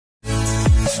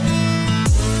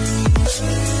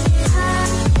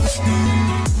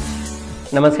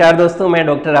नमस्कार दोस्तों, मैं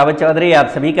डॉक्टर रावत चौधरी आप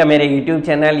सभी का मेरे YouTube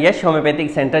चैनल यश होम्योपैथिक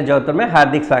सेंटर जोधपुर में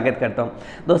हार्दिक स्वागत करता हूं।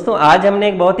 दोस्तों, आज हमने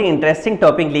एक बहुत ही इंटरेस्टिंग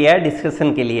टॉपिक लिया है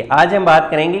डिस्कशन के लिए। आज हम बात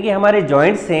करेंगे कि हमारे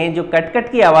जॉइंट्स से जो कट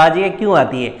कट की आवाज़ है क्यों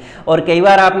आती है। और कई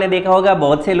बार आपने देखा होगा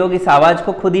बहुत से लोग इस आवाज़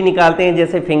को खुद ही निकालते हैं,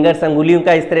 जैसे फिंगर्स अंगुलियों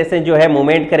का इस तरह से जो है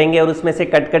मूवमेंट करेंगे और उसमें से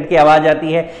कट कट की आवाज़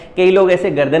आती है। कई लोग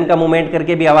ऐसे गर्दन का मूवमेंट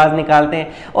करके भी आवाज़ निकालते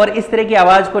हैं और इस तरह की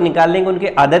आवाज़ को निकालने की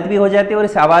उनकी आदत भी हो जाती है और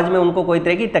इस आवाज़ में उनको कोई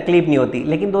तरह की तकलीफ नहीं होती।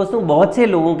 लेकिन दोस्तों, बहुत से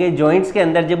लोगों के जॉइंट्स के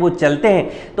अंदर जब वो चलते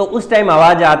हैं तो उस टाइम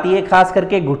आवाज़ आती है, खास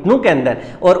करके घुटनों के अंदर,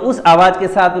 और उस आवाज़ के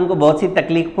साथ उनको बहुत सी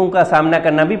तकलीफों का सामना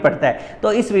करना भी पड़ता है।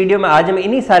 तो इस वीडियो में आज हम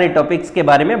इन्हीं सारे टॉपिक्स के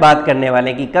बारे में बात करने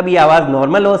वाले हैं कि कब ये आवाज़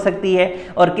नॉर्मल हो सकती है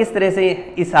और किस तरह से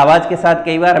इस आवाज़ के साथ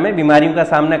कई बार हमें बीमारियों का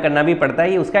सामना करना भी पड़ता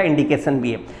है, ये उसका इंडिकेशन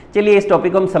भी है। चलिए इस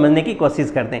टॉपिक को हम समझने की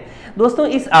कोशिश करते हैं। दोस्तों,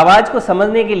 इस आवाज़ को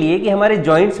समझने के लिए कि हमारे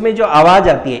जॉइंट्स में जो आवाज़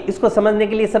आती है, इसको समझने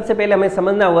के लिए सबसे पहले हमें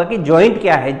समझना होगा कि जॉइंट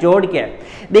क्या है, जोड़ क्या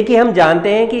है। देखिए, हम जानते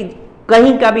हैं कि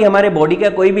कहीं का भी हमारे बॉडी का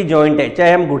कोई भी जॉइंट है,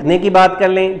 चाहे हम घुटने की बात कर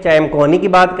लें, चाहे हम कोहनी की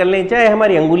बात कर लें, चाहे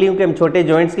हमारी अंगुलियों के हम छोटे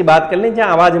जॉइंट्स की बात कर लें, जहां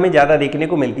आवाज़ हमें ज़्यादा देखने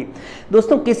को मिलती।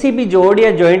 दोस्तों, किसी भी जोड़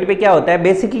या जॉइंट पे क्या होता है,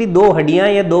 बेसिकली दो हड्डियां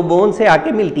या दो बोन से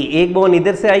आके मिलती। एक बोन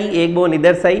इधर से आई, एक बोन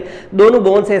इधर से आई, दोनों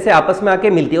बोन से ऐसे आपस में आके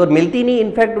मिलती है। और मिलती नहीं,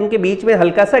 इनफैक्ट उनके बीच में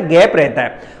हल्का सा गैप रहता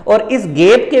है और इस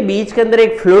गैप के बीच के अंदर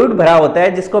एक फ्लूइड भरा होता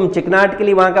है, जिसको हम चिकनाहट के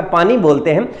लिए वहां का पानी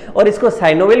बोलते हैं और इसको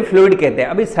साइनोवियल फ्लूइड कहते हैं।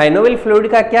 अभी साइनोवियल फ्लूइड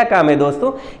का क्या काम है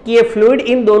दोस्तों, कि ये फ्लूइड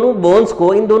इन दोनों बोन्स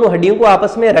को, इन दोनों हड्डियों को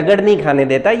आपस में रगड़ नहीं खाने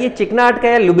देता। ये चिकनाहट का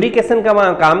या लुब्रिकेशन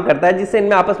का काम करता है, जिससे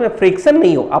इनमें आपस में फ्रिक्शन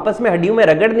नहीं हो, आपस में हड्डियों में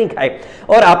रगड़ नहीं खाए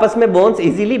और आपस में बोन्स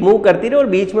इजीली मूव करती रहे और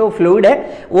बीच में वो फ्लूइड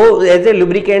है वो एज ए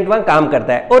लुब्रिकेंट वहां काम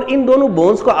करता है। और इन दोनों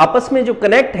बोन्स को आपस में जो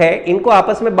कनेक्ट है, इनको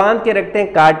आपस में बांध के रखते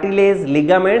हैं कार्टिलेज,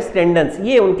 लिगामेंट्स, टेंडन्स।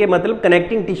 ये उनके मतलब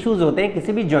कनेक्टिंग टिश्यूज होते हैं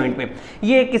किसी भी जॉइंट पे।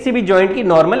 ये किसी भी जॉइंट की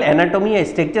नॉर्मल एनाटॉमी या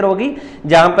स्ट्रक्चर होगी,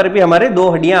 जहां पर भी हमारे दो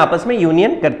हड्डियां आपस में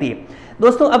यूनियन करती है।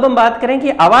 दोस्तों, अब हम बात करें कि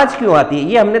आवाज़ क्यों आती है।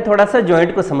 ये हमने थोड़ा सा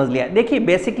जॉइंट को समझ लिया। देखिए,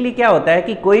 बेसिकली क्या होता है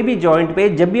कि कोई भी जॉइंट पे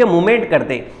जब भी हम मूवमेंट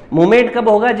करते हैं, मूवमेंट कब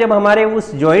होगा, जब हमारे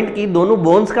उस जॉइंट की दोनों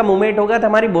बोन्स का मूवमेंट होगा तो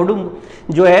हमारी बॉडी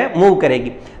जो है मूव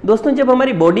करेगी। दोस्तों, जब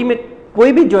हमारी बॉडी में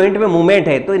कोई भी जॉइंट में मूवमेंट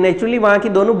है तो नेचुरली वहां की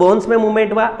दोनों बोन्स में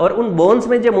मूवमेंट हुआ और उन बोन्स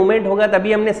में जब मूवमेंट होगा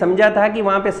तभी हमने समझा था कि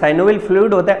वहां पे साइनोवियल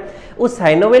फ्लूइड होता है। उस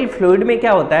साइनोवियल फ्लूइड में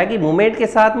क्या होता है कि मूवमेंट के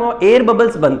साथ में एयर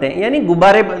बबल्स बनते हैं, यानी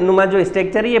गुब्बारे नुमा जो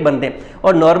स्ट्रक्चर है ये बनते हैं।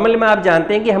 और नॉर्मल में आप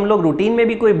जानते हैं कि हम लोग रूटीन में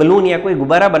भी कोई बलून या कोई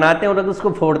गुब्बारा बनाते हैं और अगर उसको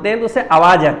फोड़ते हैं तो उससे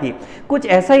आवाज आती है। कुछ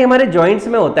ऐसा ही हमारे जॉइंट्स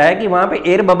में होता है कि वहां पे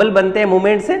एयर बबल बनते हैं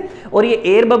मूवमेंट से, और ये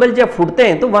एयर बबल जब फूटते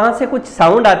हैं तो वहां से कुछ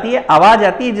साउंड आती है, आवाज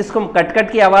आती है, जिसको हम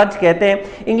कटकट की आवाज कहते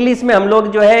हैं। इंग्लिश में हम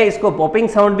लोग जो है इसको पॉपिंग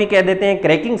साउंड भी कह देते हैं,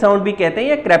 क्रैकिंग साउंड भी कहते हैं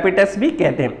या क्रेपिटस भी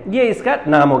कहते हैं। ये इसका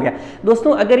नाम हो गया।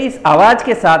 दोस्तों, अगर इस आवाज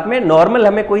के साथ में नॉर्मल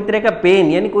हमें कोई तरह का पेन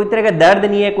यानी कोई तरह का दर्द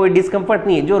नहीं है, कोई डिस्कंफर्ट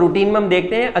नहीं है, जो रूटीन में हम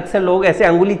देखते हैं अक्सर लोग ऐसे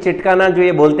अंगुली चिटकाना जो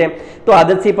ये बोलते हैं तो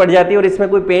आदत सी पड़ जाती है और इसमें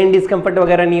कोई पेन डिस्कंफर्ट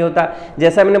वगैरह नहीं होता।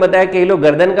 जैसा मैंने बताया, कई लोग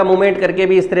गर्दन का मूवमेंट करके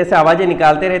भी इस तरह से आवाजें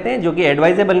निकालते रहते हैं, जो कि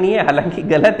एडवाइजेबल नहीं है, हालांकि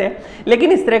गलत है,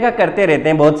 लेकिन इस तरह का करते रहते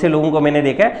हैं। बहुत से लोगों को मैंने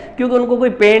देखा है, क्योंकि उनको कोई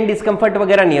पेन डिस्कंफर्ट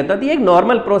वगैरह नहीं होता। तो ये एक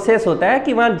नॉर्मल प्रोसेस होता है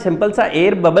कि वहां सिंपल सा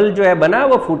एयर बबल जो है बना,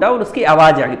 वो फूटा और उसकी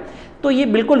आवाज आ गई। तो ये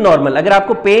बिल्कुल नॉर्मल, अगर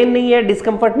आपको पेन नहीं है,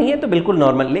 डिस्कंफर्ट नहीं है तो बिल्कुल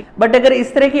नॉर्मल। बट अगर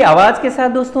इस तरह की आवाज के साथ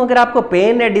दोस्तों अगर आपको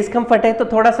पेन है, डिस्कंफर्ट है, तो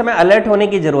थोड़ा सा अलर्ट होने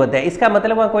की जरूरत है। इसका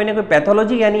मतलब वहां कोई ना कोई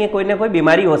पैथोलॉजी यानी कोई ना कोई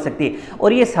बीमारी हो सकती है।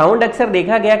 और ये साउंड अक्सर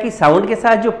देखा गया कि साउंड के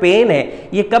साथ जो पेन है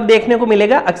ये कब देखने को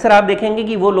मिलेगा, अक्सर आप देखेंगे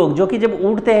कि वो लोग जो कि जब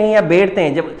उठते हैं या बैठते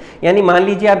हैं, जब यानी मान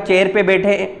लीजिए आप चेयर पे बैठे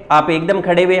हैं, आप एकदम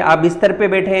खड़े हुए, आप बिस्तर पे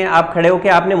बैठे हैं, आप खड़े होकर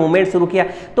आपने मूवमेंट शुरू किया,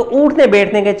 तो उठने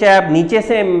बैठने के, चाहे आप नीचे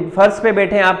से फर्श पे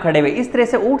बैठे हैं, आप खड़े हुए, इस तरह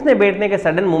से उठने बैठने के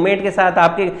सडन मूवमेंट के साथ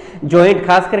आपके जॉइंट,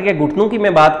 खास करके घुटनों की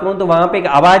मैं बात करूं, तो वहां पे एक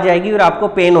आवाज आएगी और आपको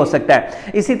पेन हो सकता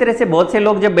है। इसी तरह से बहुत से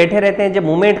लोग जब बैठे रहते हैं, जब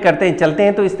मूवमेंट करते हैं, चलते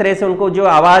हैं, तो इस तरह से उनको जो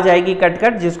आवाज आएगी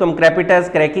कट-कट, जिसको हम क्रेपिटस,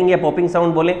 क्रैकिंग या पॉपिंग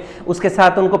साउंड बोले, उसके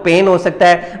साथ उनको पेन हो सकता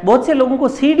है। बहुत से लोगों को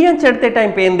सीढ़ियां चढ़ते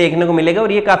टाइम पेन देखने को मिलेगा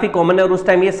और ये काफी कॉमन है और उस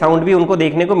टाइम ये साउंड भी उनको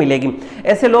देखने को मिलेगी।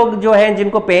 ऐसे लोग जो है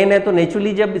जिनको पेन है, तो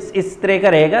नेचुरली जब इस तरह का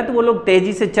रहेगा तो वो लोग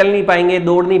तेजी से चल नहीं पाएंगे,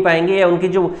 दौड़ नहीं पाएंगे, या उनकी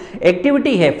जो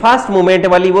एक्टिविटी है फास्ट मूवमेंट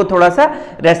वाली वो थोड़ा सा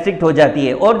रेस्ट्रिक्ट हो जाती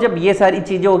है। और जब ये सारी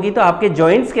चीजें होगी तो आपके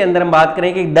जॉइंट्स के अंदर हम बात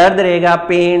करें कि दर्द रहेगा,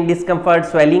 पेन, डिस्कंफर्ट,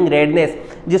 स्वेलिंग, रेडनेस,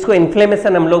 जिसको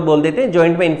इन्फ्लेमेशन हम लोग बोल देते हैं।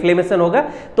 जॉइंट में इन्फ्लेमेशन होगा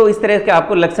तो इस तरह के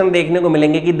आपको लक्षण देखने को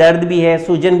मिलेंगे कि दर्द भी है,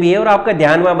 सूजन भी है और आपका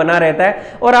ध्यान वहां बना रहता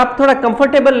है और आप थोड़ा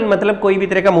कंफर्टेबल मतलब कोई भी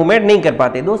तरह का मूवमेंट नहीं कर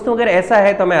पाते। दोस्तों, अगर ऐसा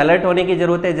है तो हमें अलर्ट होने की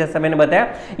जरूरत है। जैसा मैंने बताया,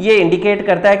 ये इंडिकेट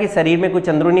करता है कि शरीर में कुछ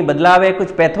अंदरूनी बदलाव है,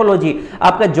 कुछ पैथोलॉजी।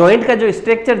 आपका जॉइंट का जो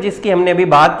स्ट्रक्चर जिसकी हमने अभी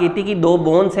बात की थी कि दो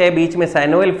बोन्स है, बीच में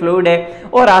साइनोवियल फ्लूइड फ्लूइड है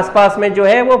और आसपास में जो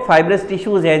है वो फाइब्रस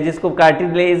टिश्यूज है जिसको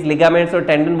कार्टिलेज, लिगामेंट्स और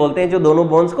टेंडन बोलते हैं, जो दोनों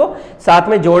बोन्स को साथ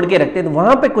में जोड़ के रखते हैं, तो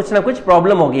वहां पे कुछ ना कुछ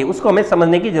प्रॉब्लम होगी, उसको हमें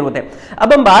समझने की जरूरत है।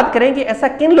 अब हम बात करें कि ऐसा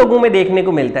किन लोगों में देखने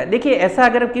को मिलता है। देखिए ऐसा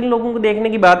अगर किन लोगों को देखने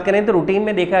की बात करें तो रूटीन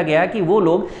में देखा गया कि वो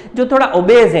लोग जो थोड़ा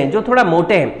ओबेज हैं, जो थोड़ा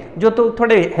मोटे हैं, जो तो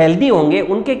थोड़े हेल्दी होंगे,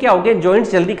 उनके क्या होंगे,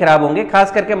 जॉइंट्स जल्दी खराब होंगे।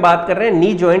 खास करके हम बात कर रहे हैं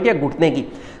नी जॉइंट या घुटने की,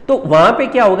 तो वहां पे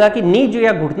क्या होगा कि नी जो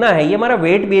या घुटना है ये हमारा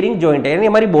वेट बेयरिंग जॉइंट है, यानी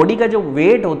हमारी बॉडी का जो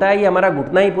वेट होता है ये हमारा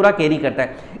घुटना ही पूरा कैरी करता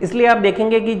है। इसलिए आप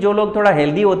देखेंगे कि जो लोग थोड़ा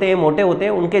हेल्दी होते हैं, मोटे होते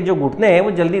हैं, उनके जो घुटने हैं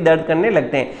वो जल्दी दर्द करने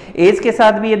लगते हैं। एज के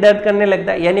साथ भी ये दर्द करने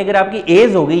लगता है, यानी अगर आपकी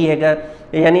एज हो गई है,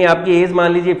 यानी आपकी एज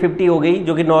मान लीजिए 50 हो गई,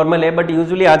 जो कि नॉर्मल है, बट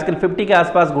यूजुअली आजकल 50 के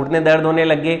आसपास घुटने दर्द होने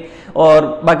लग गए,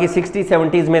 और बाकी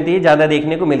 60-70s में तो ये ज्यादा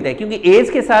देखने को मिलता है। क्योंकि एज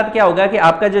के साथ क्या होगा कि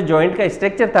आपका जो जॉइंट का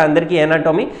स्ट्रक्चर था, अंदर की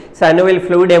एनाटॉमी, साइनोवियल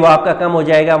फ्लूइड है, वो आपका कम हो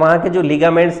जाएगा, वहां के जो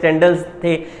लिगामेंट्स, टेंडल्स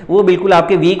थे वो बिल्कुल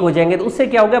आपके वीक हो जाएंगे, तो उससे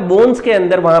क्या होगा, बोन्स के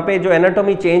अंदर वहां पे जो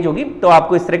एनाटॉमी चेंज होगी तो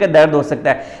आपको इस तरह का दर्द हो सकता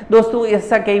है। दोस्तों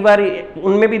ऐसा कई बार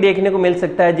उनमें भी देखने को मिल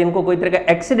सकता है जिनको कोई तरह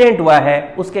का एक्सीडेंट हुआ है,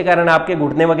 उसके कारण आपके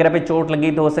घुटने वगैरह पे चोट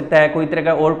लगी तो हो सकता है, कोई तरह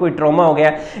का और कोई ट्रॉमा हो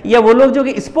गया, या वो लोग जो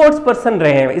कि स्पोर्ट्स पर्सन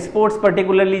रहे हैं, स्पोर्ट्स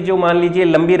पर्टिकुलरली जो मान लीजिए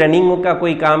लंबी रनिंग का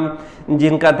कोई काम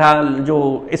जिनका था, जो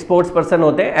स्पोर्ट्स पर्सन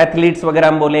होते हैं, एथलीट्स वगैरह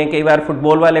हम बोले, कई बार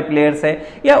फुटबॉल वाले प्लेयर्स हैं,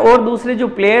 या और दूसरे जो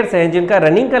प्लेयर्स हैं जिनका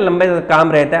रनिंग का लंबा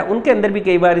काम रहता है, उनके अंदर भी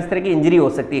कई बार इस तरह की इंजरी हो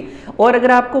सकती है। और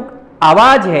अगर आपको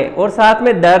आवाज है और साथ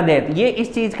में दर्द है, तो ये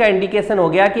इस चीज का इंडिकेशन हो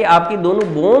गया कि आपकी दोनों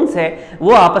बोन्स है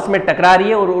वो आपस में टकरा रही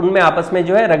है और उनमें आपस में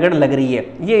जो है रगड़ लग रही है,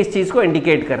 ये इस चीज को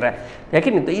इंडिकेट कर रहा है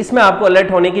कि नहीं। तो इसमें आपको अलर्ट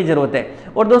होने की जरूरत है।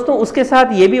 और दोस्तों उसके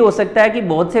साथ ये भी हो सकता है कि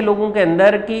बहुत से लोगों के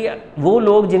अंदर कि वो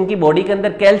लोग जिनकी बॉडी के अंदर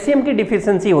कैल्शियम की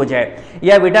डिफिशियंसी हो जाए,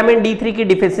 या विटामिन D3 की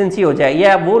डिफिशियंसी हो जाए,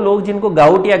 या वो लोग जिनको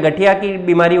गाउट या गठिया की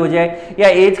बीमारी हो जाए, या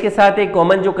एज के साथ एक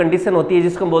कॉमन जो कंडीशन होती है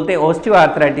जिसको बोलते हैं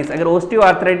ऑस्टियोआर्थराइटिस, अगर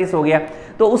ऑस्टियोआर्थराइटिस हो गया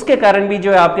तो उसके कारण भी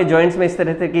जो है आपके जॉइंट्स में इस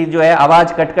तरह की जो है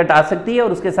आवाज कट आ सकती है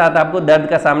और उसके साथ आपको दर्द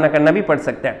का सामना करना भी पड़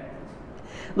सकता है।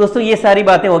 दोस्तों ये सारी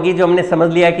बातें होगी जो हमने समझ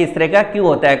लिया कि इस तरह का क्यों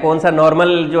होता है, कौन सा नॉर्मल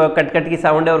जो कट की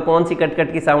साउंड है और कौन सी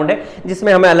कट की साउंड है,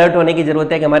 जिसमें हमें अलर्ट होने की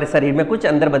जरूरत है कि हमारे शरीर में कुछ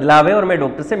अंदर बदलाव है और हमें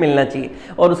डॉक्टर से मिलना चाहिए।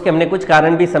 और उसके हमने कुछ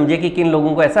कारण भी समझे कि किन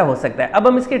लोगों को ऐसा हो सकता है। अब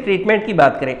हम इसके ट्रीटमेंट की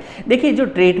बात करें। देखिए जो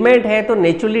ट्रीटमेंट है तो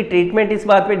नेचुरली ट्रीटमेंट इस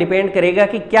बात पर डिपेंड करेगा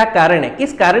कि क्या कारण है,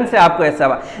 किस कारण से आपको ऐसा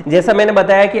हुआ। जैसा मैंने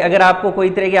बताया कि अगर आपको कोई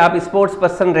तरह के आप स्पोर्ट्स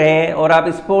पर्सन रहे हैं और आप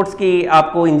स्पोर्ट्स की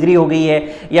आपको इंजरी हो गई है,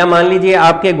 या मान लीजिए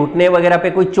आपके घुटने वगैरह पे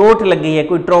कोई चोट लग गई है,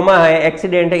 कोई ट्रॉमा है,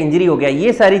 एक्सीडेंट है, इंजरी हो गया,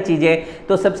 ये सारी चीजें,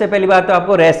 तो सबसे पहली बात तो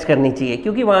आपको रेस्ट करनी चाहिए,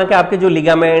 क्योंकि वहां के आपके जो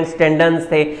लिगामेंट्स, टेंडन्स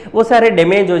थे वो सारे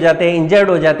डैमेज हो जाते हैं, इंजर्ड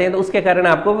हो जाते हैं, तो उसके कारण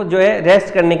आपको जो है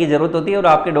रेस्ट करने की जरूरत होती है और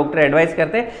आपके डॉक्टर एडवाइस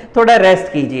करते हैं थोड़ा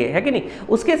रेस्ट कीजिए, है कि नहीं।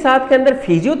 उसके साथ के अंदर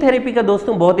फिजियोथेरेपी का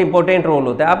दोस्तों बहुत इंपॉर्टेंट रोल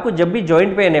होता है। आपको जब भी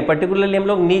जॉइंट पेन है, पर्टिकुलरली हम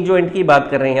लोग नी जॉइंट की बात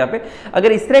कर रहे हैं यहाँ पे,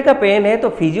 अगर इस तरह का पेन है तो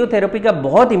फिजियोथेरेपी का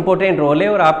बहुत इंपॉर्टेंट रोल है।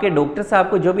 और आपके डॉक्टर साहब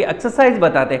को जो भी एक्सरसाइज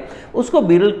बताते हैं उसको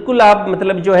बिल्कुल आप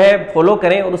मतलब जो है फॉलो करें,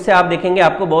 और उससे आप देखेंगे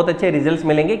आपको बहुत अच्छे रिजल्ट्स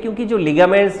मिलेंगे। क्योंकि जो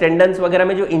लिगामेंट्स, टेंडन्स वगैरह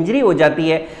में जो इंजरी हो जाती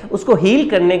है उसको हील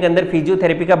करने के अंदर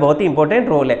फिजियोथेरेपी का बहुत ही इंपॉर्टेंट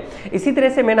रोल है। इसी तरह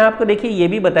से मैंने आपको देखिए ये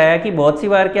भी बताया कि बहुत सी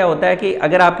बार क्या होता है कि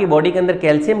अगर आपकी बॉडी के अंदर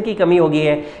कैल्शियम की कमी हो गई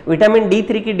है, विटामिन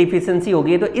D3 की डिफिशियंसी हो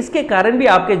गई है, तो इसके कारण भी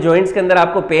आपके जॉइंट्स के अंदर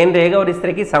आपको पेन रहेगा और इस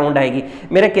तरह की साउंड आएगी।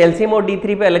 मेरा कैल्शियम और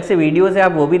D3 पे अलग से वीडियोस है,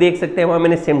 आप वो भी देख सकते हैं। वहां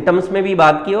मैंने सिम्टम्स में भी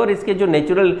बात की और इसके जो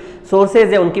नेचुरल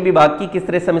सोर्सेज है उनकी भी बात की, किस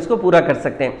तरह से हम इसको पूरा कर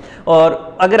सकते हैं। और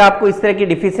अगर आपको इस तरह की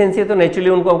डिफिशियंसी है तो नेचुरली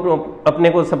उनको अपने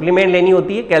को सप्लीमेंट लेनी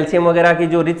होती है, कैल्शियम वगैरह की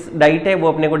जो रिच डाइट है वो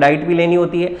अपने को डाइट भी लेनी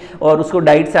होती है, और उसको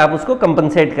डाइट से आप उसको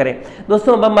कंपनसेट करें।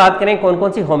 दोस्तों अब हम बात करें कौन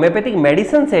कौन सी होम्योपैथिक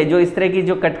मेडिसिन है जो इस तरह की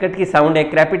जो कट की साउंड है,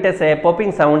 क्रेपिटस है,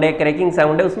 पॉपिंग साउंड है, क्रैकिंग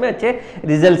साउंड है, उसमें अच्छे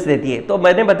रिजल्ट्स देती है। तो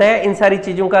मैंने बताया इन सारी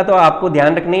चीजों का तो आपको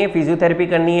ध्यान रखनी है, फिजियोथेरेपी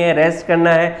करनी है, रेस्ट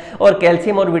करना है, और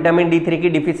कैल्शियम और विटामिन D3 की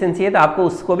डिफिशियंसी है तो आपको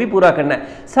उसको भी पूरा करना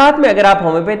है। साथ में अगर आप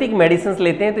होम्योपैथिक मेडिसिन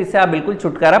लेते हैं तो इससे आप बिल्कुल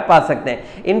छुटकारा पा सकते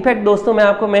हैं। इनफैक्ट दोस्तों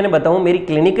मैंने बताऊं मेरी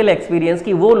क्लिनिकल एक्सपीरियंस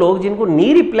की, वो लोग जिनको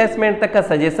नी रिप्लेसमेंट तक का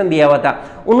सजेशन दिया हुआ था,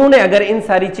 उन्होंने अगर इन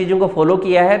सारी चीजों को फॉलो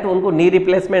किया है तो उनको नी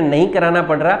रिप्लेसमेंट नहीं कराना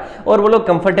पड़ रहा और वो लोग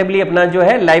कंफर्टेबली अपना जो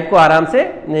है लाइफ को आराम से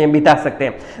बिता सकते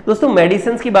हैं। दोस्तों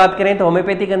मेडिसिन की बात करें तो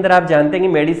होम्योपैथी के अंदर आप जानते हैं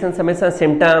कि मेडिसिन हमेशा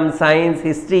सिम्टम, साइंस,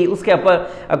 हिस्ट्री उसके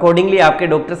अकॉर्डिंगली आपके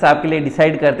डॉक्टर्स आपके लिए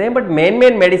डिसाइड करते हैं। बट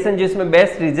मेन मेडिसिन जो इसमें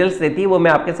बेस्ट रिजल्ट देती है वो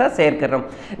मैं आपके साथ शेयर कर रहा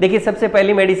हूँ। देखिए सबसे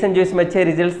पहली मेडिसिन जो इसमें अच्छे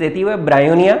रिजल्ट देती है वो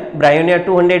ब्रायोनिया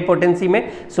 200 पोटेंसी पोटेंसी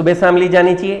में सुबह शाम ली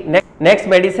जानी चाहिए। नेक्स्ट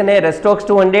मेडिसिन है रस टॉक्स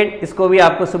 200, इसको भी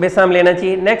आपको सुबह शाम लेना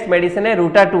चाहिए। नेक्स्ट मेडिसिन है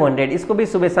रूटा 200, इसको भी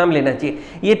सुबह शाम लेना चाहिए।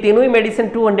 ये तीनों ही मेडिसिन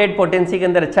 200 पोटेंसी के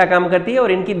अंदर अच्छा काम करती है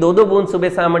और इनकी 2-2 बूंद सुबह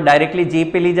शाम डायरेक्टली जीभ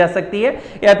पे ली जा सकती है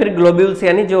या फिर ग्लोब्यूल्स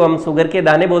यानी जो हम शुगर के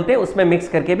दाने बोलते हैं उसमें मिक्स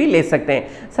करके भी ले सकते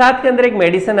हैं। साथ के अंदर एक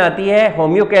मेडिसिन आती है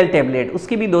होम्योकैल टैबलेट,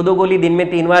 उसकी भी 2-2 गोली दिन में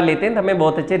 3 बार लेते हैं तो हमें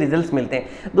बहुत अच्छे रिजल्ट्स मिलते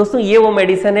हैं। दोस्तों ये वो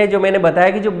मेडिसिन है जो मैंने बताया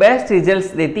कि जो बेस्ट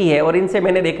रिजल्ट्स देती है और इनसे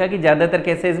मैंने देखा कि ज्यादातर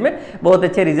केसेस में बहुत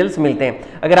अच्छे रिजल्ट्स मिलते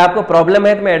हैं। अगर आपको प्रॉब्लम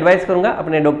है तो मैं एडवाइस करूंगा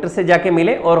अपने डॉक्टर से जाके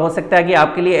मिले और हो सकता है कि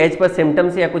आपके लिए एज पर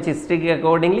सिम्टम्स या कुछ हिस्ट्री के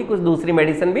अकॉर्डिंगली कुछ दूसरी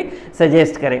मेडिसिन भी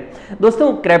सजेस्ट करें।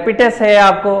 दोस्तों क्रेपिटस है,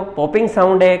 आपको पॉपिंग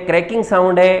साउंड है, क्रैकिंग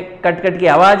साउंड है, कट कट की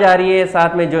आवाज आ रही है,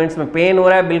 साथ में जॉइंट्स में पेन हो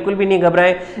रहा है, बिल्कुल भी नहीं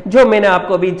घबराएं। जो मैंने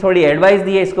आपको अभी थोड़ी एडवाइस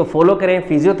दी है इसको फॉलो करें,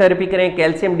 फिजियोथेरेपी करें,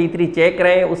 कैल्शियम D3 चेक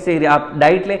कराएं, उससे आप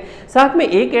डाइट लें। साथ में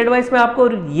एक एडवाइस मैं आपको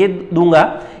ये दूंगा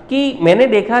कि मैंने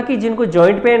देखा कि जिनको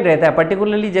जॉइंट पेन रहता है,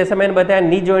 पर्टिकुलरली जैसा मैंने बताया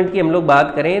नी जॉइंट की हम लोग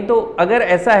बात करें, तो अगर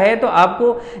ऐसा है तो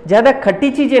आपको ज़्यादा खट्टी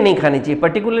चीज़ें नहीं खानी चाहिए।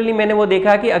 पर्टिकुलरली मैंने वो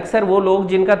देखा कि अक्सर वो लोग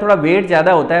जिनका थोड़ा वेट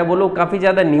ज़्यादा होता है वो लोग काफ़ी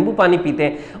ज़्यादा नींबू पानी पीते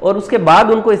हैं और उसके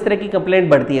बाद उनको इस तरह की कंप्लेंट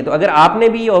बढ़ती है। तो अगर आपने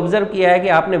भी ऑब्जर्व किया है कि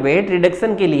आपने वेट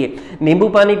रिडक्शन के लिए नींबू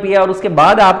पानी पिया और उसके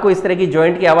बाद आपको इस तरह की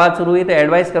जॉइंट की आवाज़ शुरू हुई, तो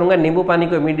एडवाइस करूंगा नींबू पानी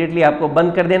को इमीडिएटली आपको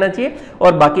बंद कर देना चाहिए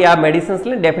और बाकी आप मेडिसिन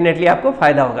लें, डेफिनेटली आपको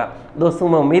फायदा होगा। दोस्तों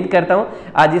मैं उम्मीद करता हूं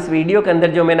आज इस वीडियो के अंदर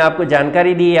जो मैंने आपको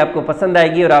जानकारी दी है आपको पसंद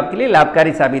आएगी और आपके लिए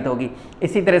लाभकारी साबित होगी।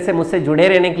 इसी तरह से मुझसे जुड़े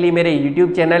रहने के लिए मेरे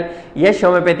यूट्यूब चैनल यश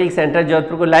होम्योपैथिक सेंटर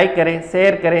जोधपुर को लाइक करें,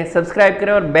 शेयर करें, सब्सक्राइब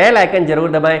करें और बेल आइकन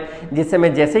जरूर दबाएं, जिससे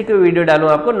मैं जैसे ही कोई वीडियो डालूं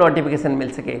आपको नोटिफिकेशन मिल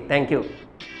सके। Thank you.